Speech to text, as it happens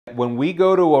When we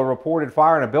go to a reported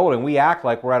fire in a building, we act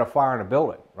like we're at a fire in a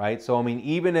building, right? So, I mean,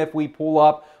 even if we pull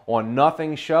up on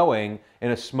nothing showing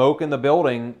in a smoke in the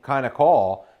building kind of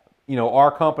call, you know,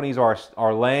 our companies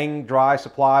are laying dry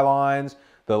supply lines.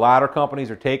 The ladder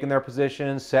companies are taking their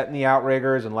positions, setting the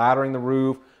outriggers and laddering the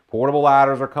roof. Portable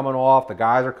ladders are coming off. The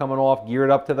guys are coming off geared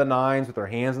up to the nines with their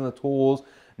hands in the tools.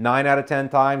 9 out of 10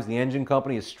 times, the engine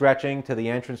company is stretching to the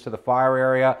entrance to the fire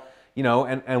area. You know,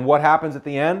 and what happens at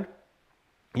the end?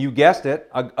 You guessed it,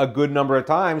 a good number of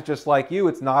times, just like you,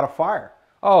 it's not a fire.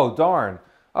 Oh, darn.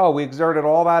 Oh, we exerted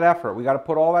all that effort. We got to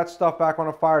put all that stuff back on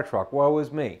a fire truck. Woe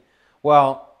is me.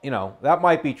 Well, you know, that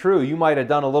might be true. You might have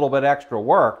done a little bit extra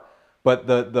work, but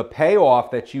the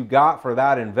payoff that you got for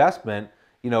that investment,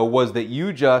 you know, was that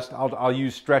you just, I'll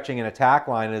use stretching an attack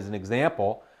line as an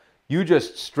example. You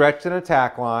just stretched an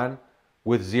attack line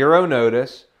with zero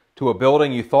notice to a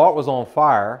building you thought was on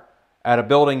fire, at a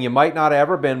building you might not have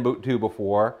ever been to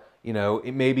before. You know,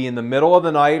 it may be in the middle of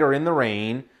the night or in the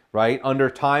rain, right, under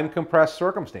time compressed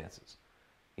circumstances.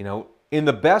 You know, in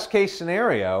the best case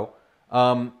scenario,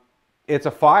 it's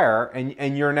a fire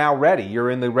and you're now ready.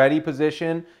 You're in the ready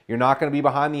position. You're not going to be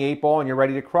behind the 8 ball and you're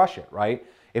ready to crush it, right?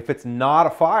 If it's not a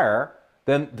fire,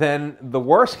 then the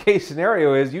worst case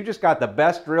scenario is you just got the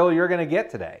best drill you're going to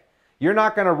get today. You're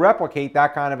not going to replicate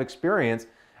that kind of experience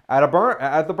at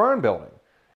the burn building.